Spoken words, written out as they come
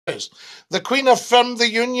news. The Queen affirmed the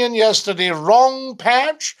Union yesterday. Wrong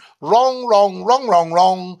patch. Wrong, wrong, wrong, wrong,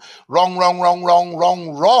 wrong, wrong, wrong, wrong, wrong,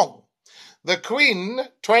 wrong, wrong. The Queen,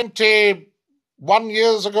 21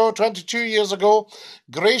 years ago, 22 years ago,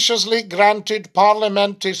 graciously granted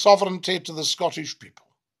parliamentary sovereignty to the Scottish people.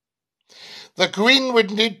 The Queen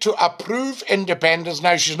would need to approve independence.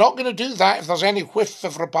 Now, she's not going to do that if there's any whiff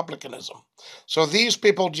of republicanism. So these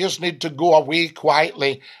people just need to go away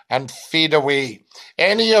quietly and fade away.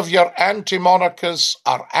 Any of your anti-monarchists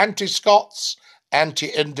are anti-Scots,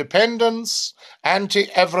 anti-independence,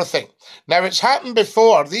 anti-everything. Now, it's happened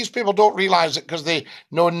before. These people don't realise it because they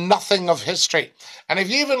know nothing of history. And if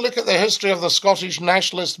you even look at the history of the Scottish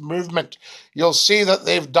nationalist movement, you'll see that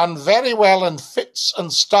they've done very well in fits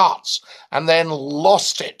and starts and then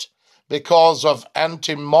lost it because of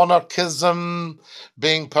anti-monarchism,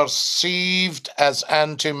 being perceived as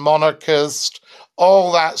anti-monarchist,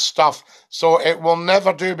 all that stuff. So it will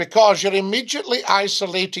never do because you're immediately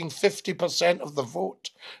isolating 50% of the vote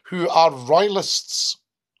who are royalists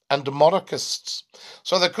and monarchists.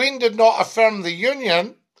 So the Queen did not affirm the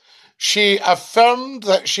Union. She affirmed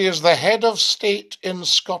that she is the head of state in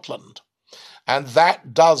Scotland. And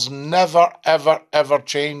that does never, ever, ever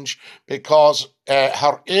change because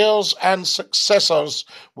her heirs and successors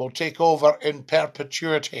will take over in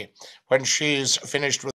perpetuity when she's finished with